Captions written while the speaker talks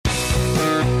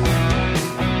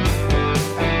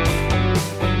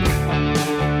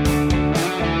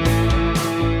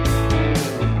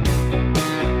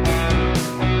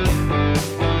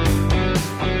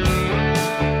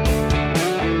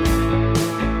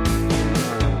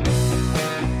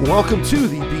Welcome to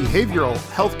the Behavioral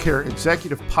Healthcare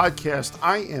Executive Podcast.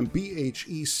 I am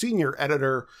BHE Senior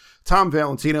Editor Tom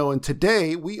Valentino, and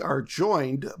today we are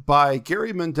joined by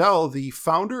Gary Mendell, the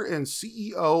founder and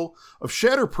CEO of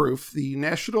Shatterproof, the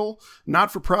national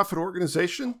not-for-profit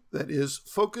organization that is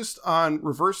focused on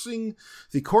reversing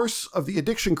the course of the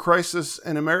addiction crisis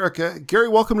in America. Gary,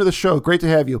 welcome to the show. Great to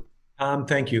have you.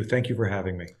 Thank you. Thank you for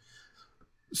having me.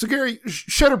 So Gary,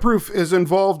 Shatterproof is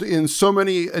involved in so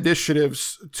many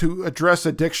initiatives to address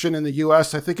addiction in the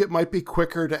U.S. I think it might be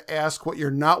quicker to ask what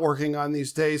you're not working on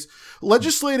these days.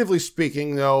 Legislatively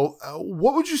speaking, though,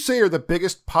 what would you say are the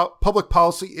biggest public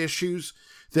policy issues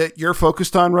that you're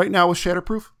focused on right now with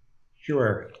Shatterproof?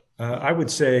 Sure. I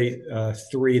would say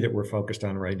three that we're focused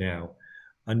on right now.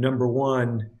 Number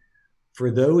one, for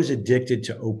those addicted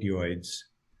to opioids,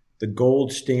 the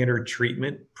gold standard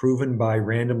treatment proven by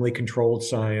randomly controlled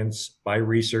science, by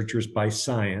researchers, by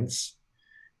science,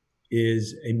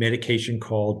 is a medication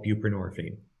called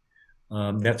buprenorphine.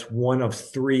 That's one of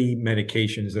three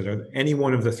medications that are, any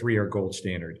one of the three are gold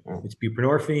standard. It's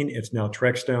buprenorphine, it's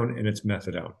naltrexone, and it's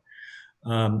methadone.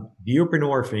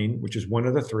 Buprenorphine, which is one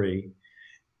of the three,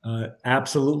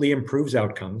 absolutely improves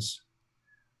outcomes,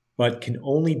 but can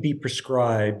only be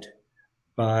prescribed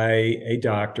by a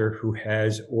doctor who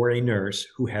has, or a nurse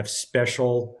who have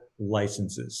special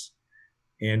licenses.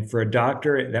 And for a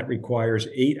doctor, that requires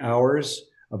 8 hours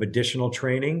of additional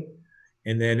training,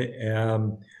 and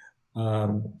then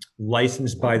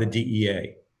licensed by the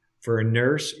DEA. For a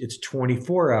nurse, it's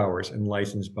 24 hours and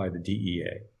licensed by the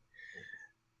DEA.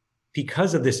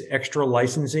 Because of this extra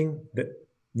licensing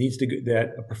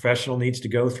that a professional needs to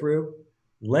go through,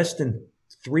 less than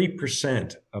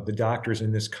 3% of the doctors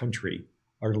in this country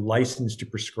are licensed to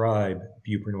prescribe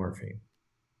buprenorphine.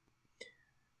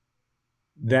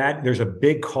 There's a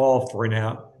big call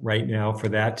right now for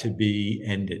that to be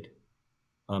ended.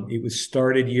 It was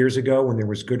started years ago when there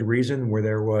was good reason, where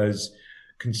there was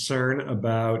concern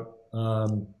about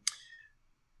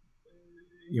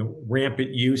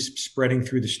rampant use spreading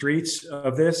through the streets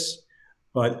of this,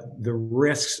 but the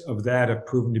risks of that have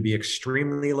proven to be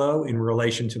extremely low in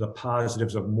relation to the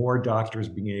positives of more doctors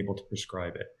being able to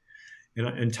prescribe it.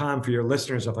 And Tom, for your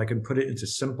listeners, if I can put it into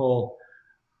simple,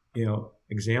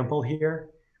 example here,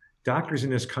 doctors in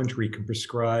this country can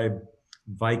prescribe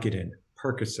Vicodin,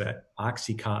 Percocet,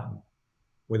 OxyContin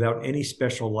without any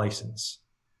special license.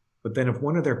 But then if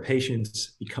one of their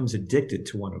patients becomes addicted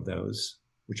to one of those,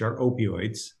 which are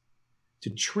opioids, to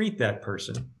treat that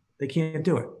person, they can't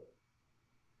do it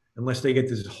unless they get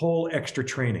this whole extra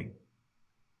training.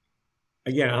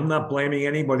 Again, I'm not blaming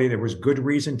anybody. There was good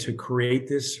reason to create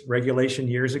this regulation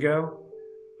years ago.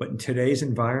 But in today's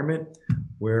environment,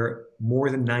 where more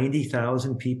than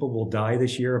 90,000 people will die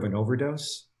this year of an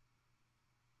overdose,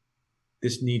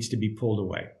 this needs to be pulled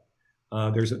away.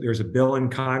 There's a bill in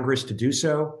Congress to do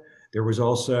so. There was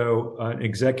also an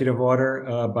executive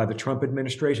order by the Trump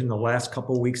administration the last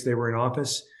couple of weeks they were in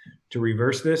office to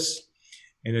reverse this.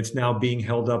 And it's now being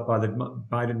held up by the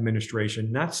Biden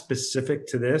administration, not specific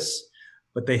to this,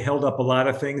 but they held up a lot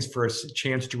of things for a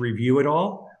chance to review it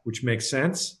all, which makes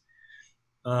sense.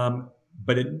 But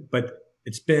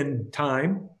it's been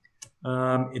time.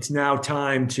 It's now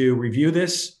time to review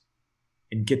this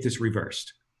and get this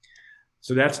reversed.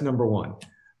 So that's number one.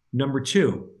 Number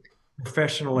two,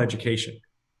 professional education.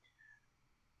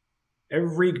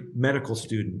 Every medical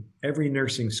student, every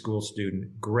nursing school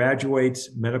student graduates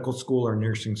medical school or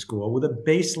nursing school with a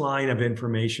baseline of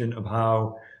information of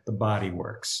how the body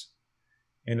works.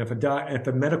 And if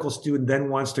a medical student then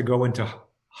wants to go into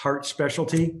heart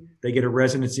specialty, they get a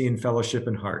residency and fellowship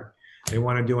in heart. They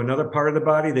want to do another part of the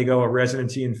body, they go a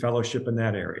residency and fellowship in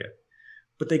that area.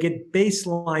 But they get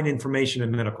baseline information in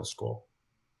medical school.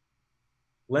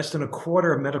 Less than a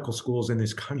quarter of medical schools in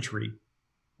this country,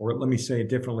 or let me say it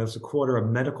differently, less than a quarter of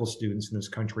medical students in this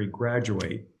country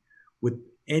graduate with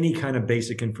any kind of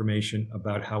basic information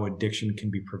about how addiction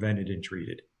can be prevented and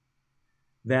treated.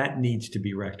 That needs to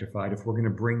be rectified if we're going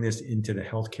to bring this into the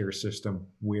healthcare system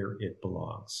where it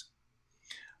belongs.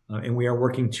 And we are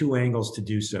working two angles to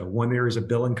do so. One, there is a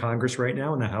bill in Congress right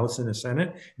now in the House and the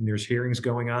Senate, and there's hearings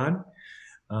going on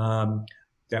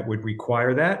that would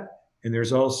require that. And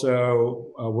there's also,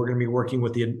 we're going to be working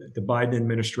with the Biden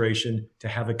administration to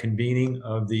have a convening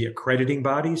of the accrediting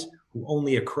bodies who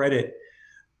only accredit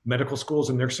medical schools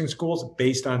and nursing schools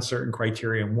based on certain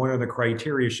criteria. And one of the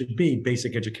criteria should be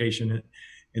basic education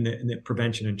in the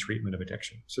prevention and treatment of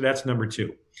addiction. So that's number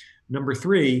two. Number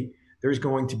three, there's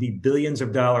going to be billions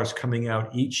of dollars coming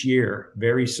out each year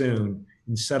very soon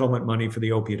in settlement money for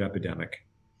the opiate epidemic.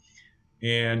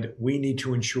 And we need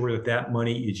to ensure that that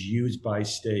money is used by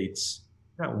states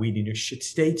not we need to,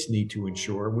 states need to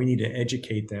ensure, we need to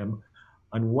educate them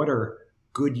on what are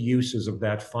good uses of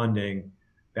that funding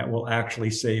that will actually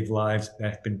save lives that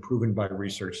have been proven by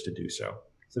research to do so.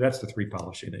 So that's the 3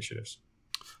 policy initiatives.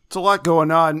 It's a lot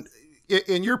going on.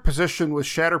 In your position with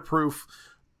Shatterproof,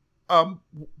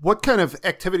 what kind of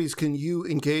activities can you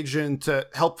engage in to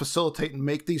help facilitate and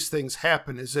make these things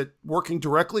happen? Is it working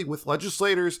directly with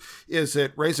legislators? Is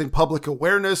it raising public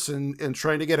awareness and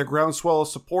trying to get a groundswell of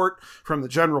support from the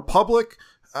general public?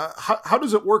 How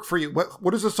does it work for you?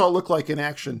 What does this all look like in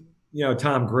action?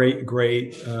 Tom, great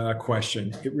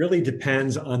question. It really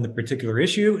depends on the particular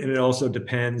issue, and it also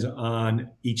depends on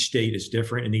each state is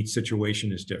different and each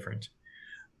situation is different.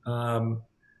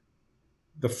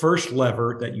 The first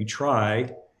lever that you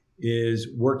try is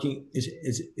working,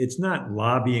 it's not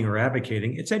lobbying or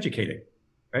advocating, it's educating,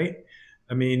 right?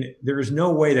 I mean, there is no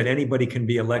way that anybody can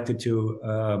be elected to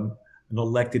an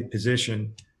elected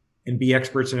position and be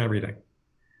experts in everything.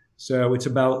 So it's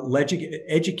about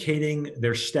educating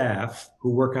their staff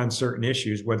who work on certain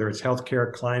issues, whether it's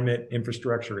healthcare, climate,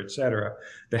 infrastructure, et cetera,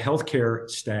 the healthcare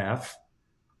staff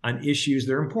on issues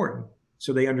that are important.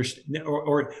 So they understand,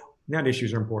 or not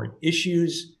issues are important,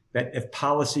 issues that if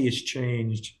policy is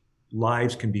changed,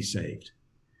 lives can be saved.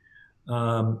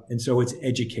 And so it's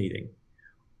educating.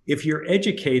 If you're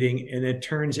educating and it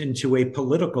turns into a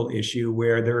political issue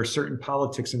where there are certain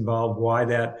politics involved, why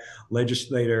that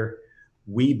legislator,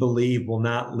 we believe, will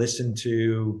not listen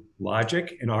to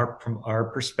logic from our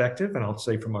perspective, and I'll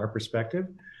say from our perspective,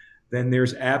 then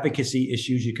there's advocacy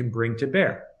issues you can bring to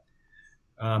bear.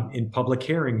 In public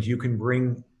hearings, you can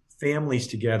bring families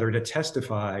together to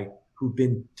testify who've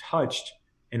been touched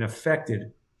and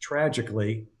affected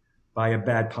tragically by a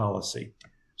bad policy.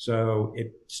 So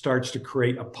it starts to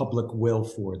create a public will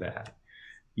for that.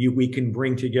 We can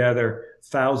bring together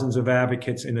thousands of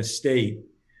advocates in a state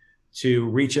to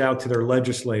reach out to their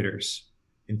legislators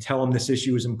and tell them this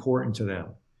issue is important to them.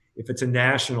 If it's a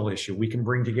national issue, we can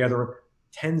bring together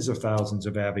tens of thousands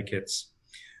of advocates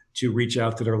to reach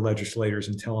out to their legislators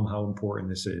and tell them how important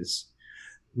this is.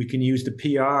 We can use the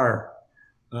PR.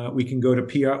 We can go to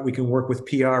PR. We can work with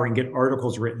PR and get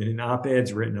articles written and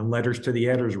op-eds written and letters to the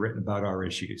editors written about our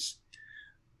issues,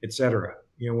 et cetera.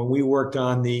 When we worked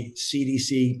on the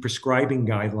CDC prescribing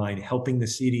guideline, helping the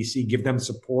CDC give them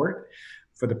support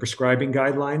for the prescribing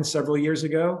guidelines several years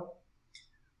ago,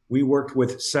 we worked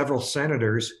with several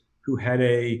senators who had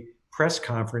a press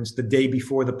conference the day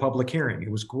before the public hearing.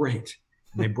 It was great.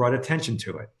 And they brought attention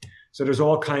to it. So there's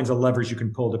all kinds of levers you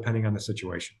can pull depending on the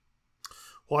situation.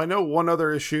 Well, I know one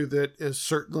other issue that is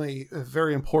certainly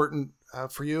very important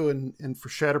for you and for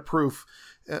Shatterproof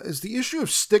is the issue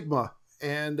of stigma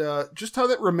and just how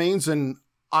that remains an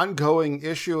ongoing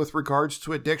issue with regards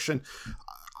to addiction.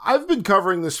 I've been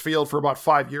covering this field for about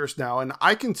 5 years now, and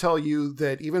I can tell you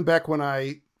that even back when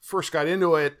I first got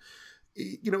into it,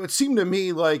 it seemed to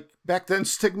me like back then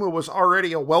stigma was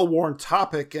already a well-worn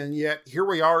topic, and yet here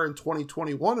we are in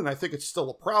 2021, and I think it's still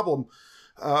a problem.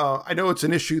 I know it's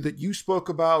an issue that you spoke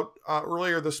about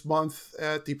earlier this month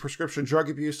at the Prescription Drug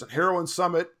Abuse and Heroin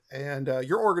Summit, and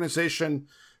your organization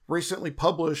recently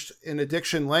published an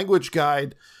addiction language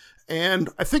guide. And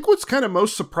I think what's kind of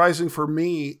most surprising for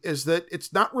me is that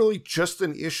it's not really just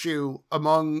an issue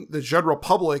among the general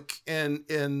public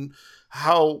and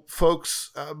how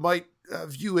folks might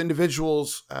view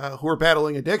individuals who are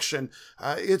battling addiction.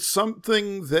 It's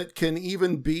something that can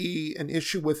even be an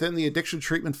issue within the addiction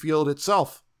treatment field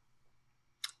itself.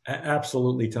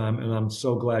 Absolutely, Tom. And I'm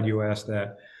so glad you asked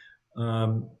that.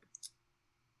 I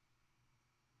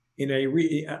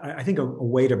think a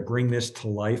way to bring this to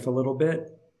life a little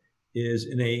bit is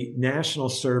in a national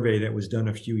survey that was done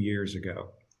a few years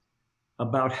ago.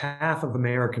 About half of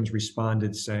Americans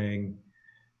responded saying,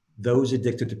 those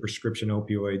addicted to prescription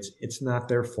opioids, it's not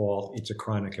their fault, it's a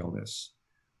chronic illness.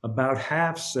 About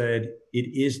half said it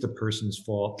is the person's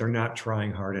fault, they're not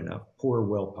trying hard enough, poor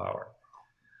willpower.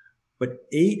 But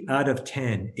 8 out of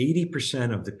 10,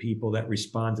 80% of the people that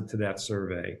responded to that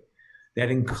survey, that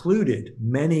included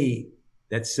many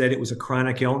that said it was a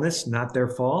chronic illness, not their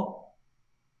fault,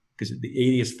 because the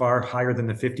 80 is far higher than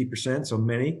the 50%, so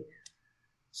many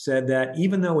said that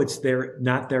even though it's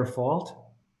not their fault,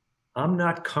 I'm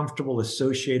not comfortable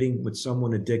associating with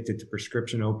someone addicted to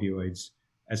prescription opioids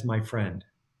as my friend,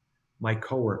 my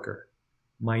coworker,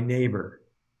 my neighbor,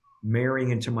 marrying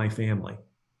into my family.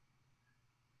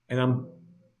 And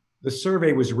the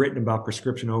survey was written about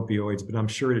prescription opioids, but I'm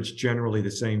sure it's generally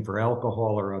the same for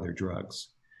alcohol or other drugs.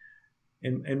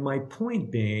 And my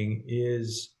point being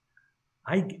is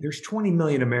there's 20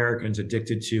 million Americans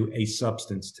addicted to a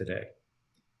substance today.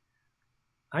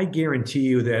 I guarantee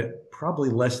you that probably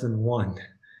less than one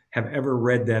have ever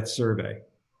read that survey.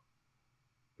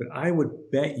 But I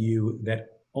would bet you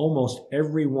that almost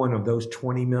every one of those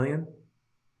 20 million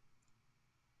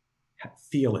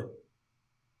feel it.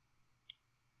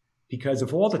 Because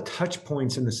if all the touch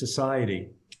points in the society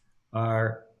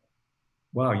are,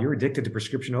 wow, you're addicted to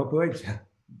prescription opioids?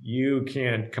 You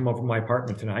can't come over to my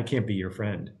apartment tonight. I can't be your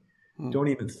friend. Don't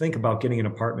even think about getting an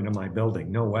apartment in my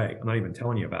building. No way. I'm not even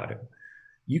telling you about it.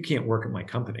 You can't work at my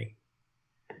company.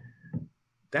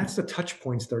 That's the touch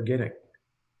points they're getting.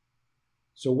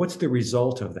 So what's the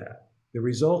result of that? The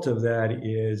result of that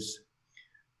is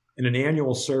in an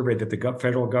annual survey that the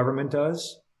federal government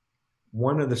does,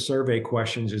 one of the survey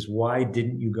questions is, why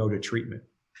didn't you go to treatment?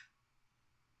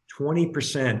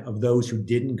 20% of those who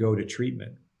didn't go to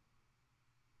treatment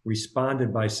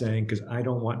responded by saying, because I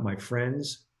don't want my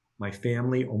friends, my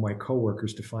family, or my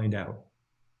coworkers to find out.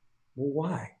 Well,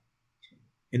 why?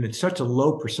 And it's such a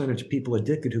low percentage of people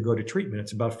addicted who go to treatment.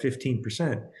 It's about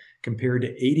 15% compared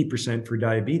to 80% for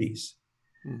diabetes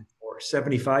or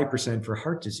 75% for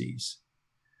heart disease.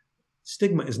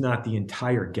 Stigma is not the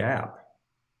entire gap,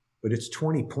 but it's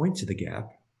 20 points of the gap.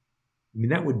 I mean,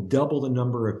 that would double the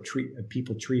number of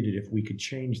people treated if we could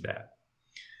change that.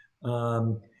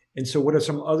 And so what are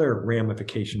some other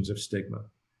ramifications of stigma?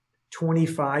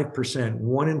 25%,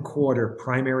 1 1/4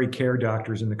 primary care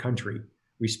doctors in the country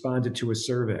responded to a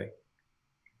survey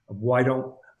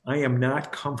of I am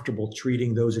not comfortable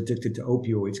treating those addicted to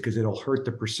opioids because it'll hurt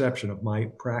the perception of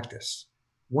my practice.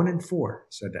 1 in 4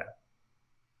 said that.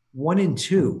 1 in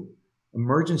 2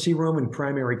 emergency room and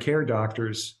primary care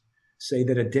doctors say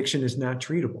that addiction is not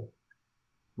treatable.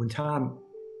 When Tom,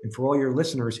 and for all your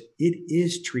listeners, it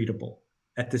is treatable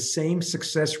at the same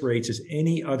success rates as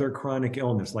any other chronic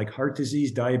illness like heart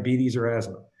disease, diabetes, or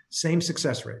asthma. Same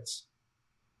success rates.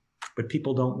 But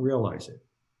people don't realize it.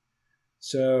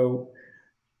 So,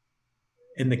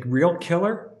 and the real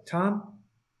killer, Tom,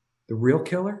 the real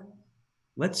killer,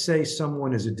 let's say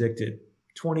someone is addicted,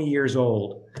 20 years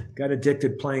old, got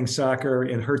addicted playing soccer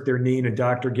and hurt their knee, and a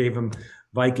doctor gave them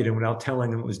Vicodin without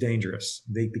telling them it was dangerous.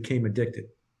 They became addicted.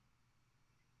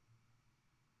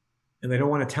 And they don't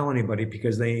want to tell anybody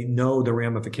because they know the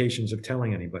ramifications of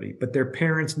telling anybody. But their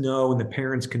parents know, and the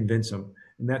parents convince them.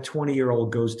 And that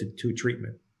 20-year-old goes to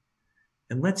treatment.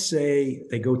 And let's say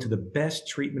they go to the best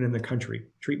treatment in the country,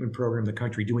 treatment program in the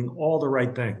country, doing all the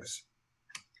right things.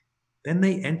 Then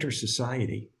they enter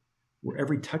society where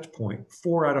every touch point,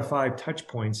 4 out of 5 touch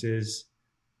points is,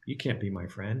 you can't be my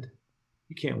friend.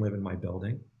 You can't live in my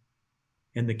building.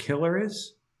 And the killer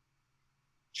is,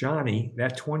 Johnny,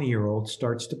 that 20-year-old,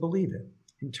 starts to believe it,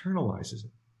 internalizes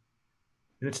it.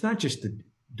 And it's not just that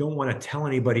don't want to tell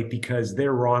anybody because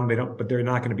they're wrong, but they're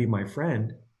not going to be my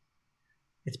friend.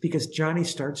 It's because Johnny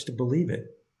starts to believe it.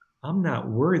 I'm not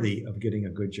worthy of getting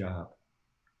a good job.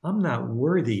 I'm not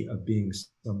worthy of being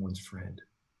someone's friend.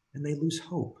 And they lose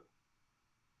hope.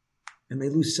 And they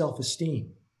lose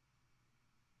self-esteem.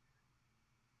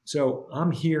 So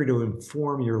I'm here to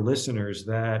inform your listeners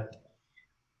that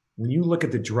when you look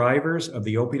at the drivers of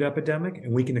the opiate epidemic,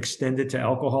 and we can extend it to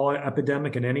alcohol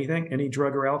epidemic and anything, any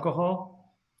drug or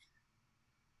alcohol,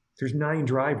 there's 9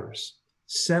 drivers.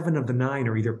 7 of the 9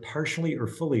 are either partially or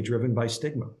fully driven by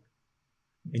stigma.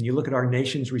 And you look at our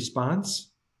nation's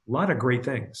response, a lot of great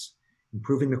things.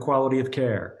 Improving the quality of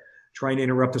care, trying to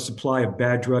interrupt the supply of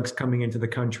bad drugs coming into the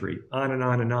country, on and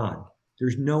on and on.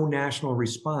 There's no national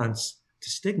response to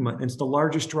stigma, and it's the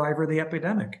largest driver of the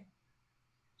epidemic.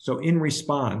 So in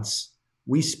response,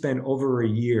 we spent over a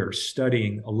year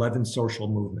studying 11 social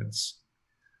movements,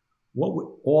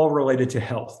 all related to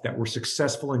health, that were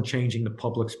successful in changing the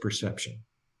public's perception.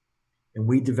 And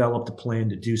we developed a plan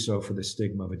to do so for the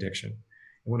stigma of addiction.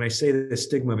 And when I say the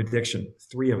stigma of addiction,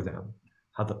 3 of them: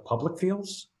 how the public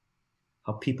feels,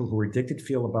 how people who are addicted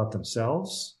feel about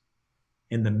themselves,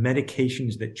 and the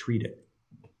medications that treat it.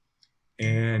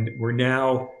 And we're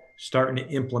now starting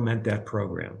to implement that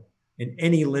program. And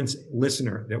any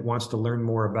listener that wants to learn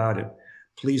more about it,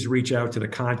 please reach out to the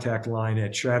contact line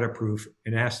at Shatterproof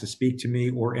and ask to speak to me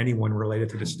or anyone related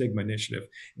to the Stigma Initiative,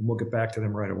 and we'll get back to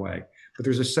them right away. But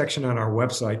there's a section on our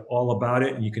website all about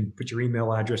it, and you can put your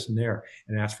email address in there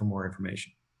and ask for more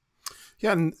information.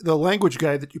 Yeah, and the language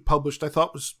guide that you published I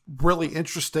thought was really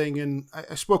interesting, and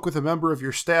I spoke with a member of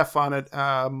your staff on it.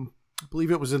 I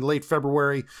believe it was in late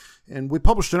February, and we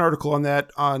published an article on that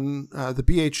on the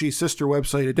BHE sister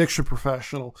website, Addiction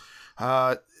Professional.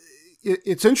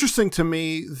 It's interesting to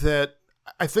me that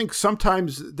I think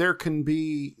sometimes there can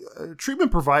be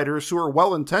treatment providers who are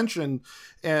well-intentioned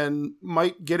and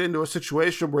might get into a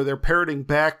situation where they're parroting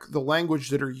back the language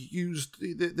that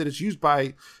is used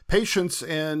by patients,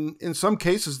 and in some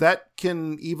cases that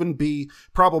can even be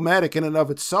problematic in and of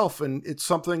itself, and it's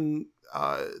something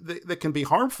that can be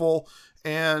harmful.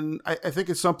 And I think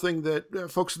it's something that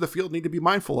folks in the field need to be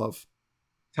mindful of.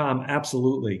 Tom,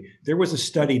 absolutely. There was a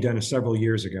study done several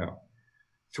years ago.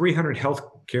 300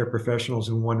 healthcare professionals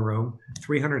in one room,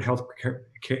 300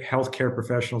 healthcare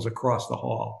professionals across the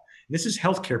hall. And this is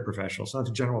healthcare professionals, not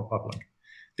the general public.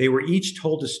 They were each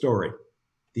told a story,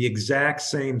 the exact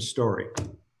same story.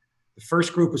 The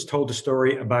first group was told a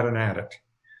story about an addict.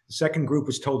 The second group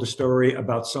was told a story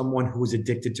about someone who was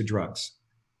addicted to drugs.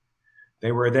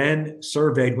 They were then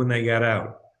surveyed when they got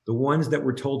out. The ones that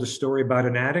were told a story about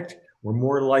an addict were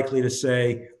more likely to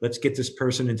say, let's get this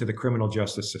person into the criminal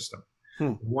justice system.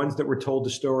 The ones that were told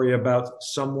the story about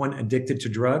someone addicted to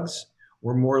drugs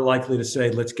were more likely to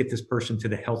say, let's get this person to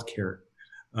the healthcare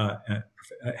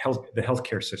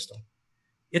system.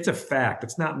 It's a fact.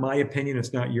 It's not my opinion.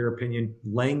 It's not your opinion.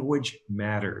 Language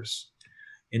matters.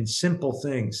 In simple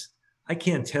things, I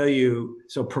can't tell you.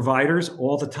 So providers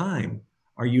all the time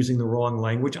are using the wrong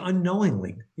language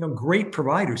unknowingly. Great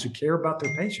providers who care about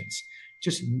their patients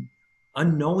just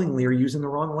unknowingly are using the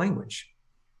wrong language.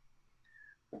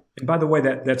 And by the way,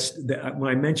 that's when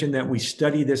I mentioned that we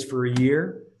study this for a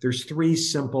year, there's 3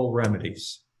 simple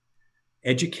remedies.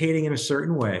 Educating in a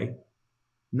certain way,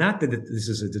 not that this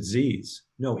is a disease.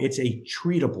 No, it's a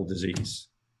treatable disease.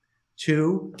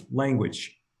 2,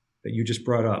 language that you just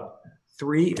brought up.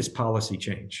 3 is policy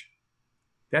change.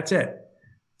 That's it.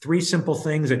 3 simple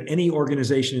things that any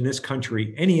organization in this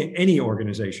country, any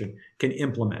organization can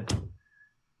implement.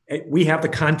 We have the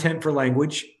content for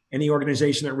language. Any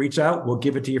organization that reaches out, we'll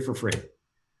give it to you for free.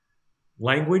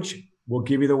 Language, we'll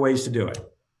give you the ways to do it.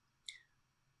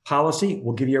 Policy,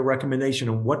 we'll give you a recommendation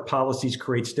on what policies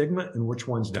create stigma and which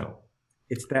ones don't.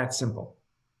 It's that simple.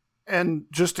 And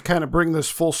just to kind of bring this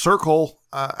full circle,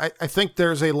 I think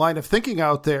there's a line of thinking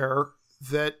out there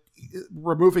that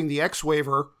removing the X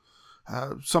waiver,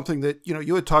 something that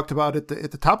you had talked about at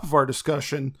the top of our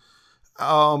discussion,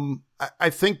 I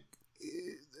think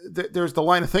there's the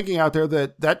line of thinking out there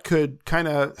that could kind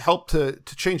of help to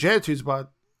change attitudes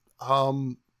about,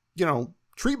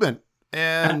 treatment.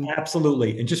 And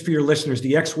absolutely. And just for your listeners,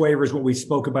 the X waiver is what we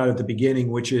spoke about at the beginning,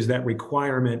 which is that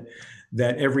requirement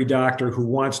that every doctor who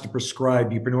wants to prescribe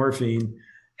buprenorphine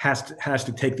has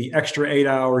to take the extra 8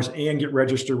 hours and get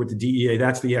registered with the DEA.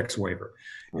 That's the X waiver.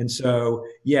 And so,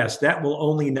 yes, that will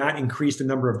only not increase the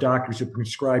number of doctors who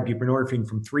prescribe buprenorphine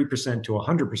from 3% to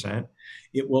 100%.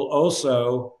 It will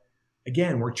also,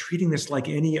 again, we're treating this like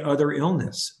any other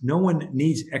illness. No one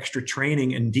needs extra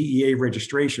training and DEA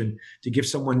registration to give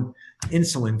someone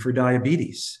insulin for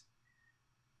diabetes.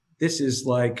 This is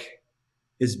like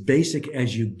as basic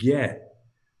as you get.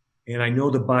 And I know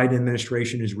the Biden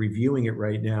administration is reviewing it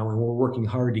right now, and we're working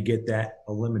hard to get that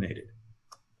eliminated.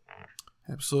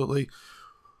 Absolutely.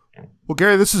 Well,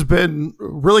 Gary, this has been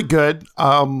really good.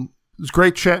 It was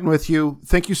great chatting with you.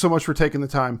 Thank you so much for taking the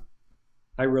time.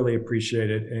 I really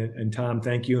appreciate it. And Tom,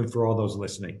 thank you. And for all those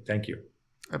listening, thank you.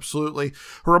 Absolutely.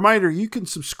 A reminder, you can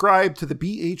subscribe to the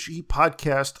BHE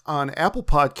podcast on Apple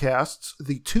Podcasts,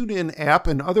 the TuneIn app,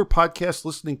 and other podcast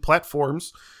listening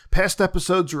platforms. Past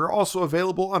episodes are also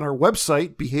available on our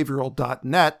website,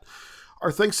 behavioral.net.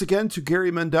 Our thanks again to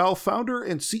Gary Mendell, founder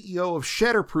and CEO of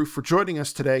Shatterproof, for joining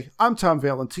us today. I'm Tom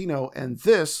Valentino, and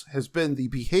this has been the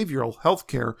Behavioral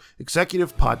Healthcare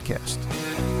Executive Podcast.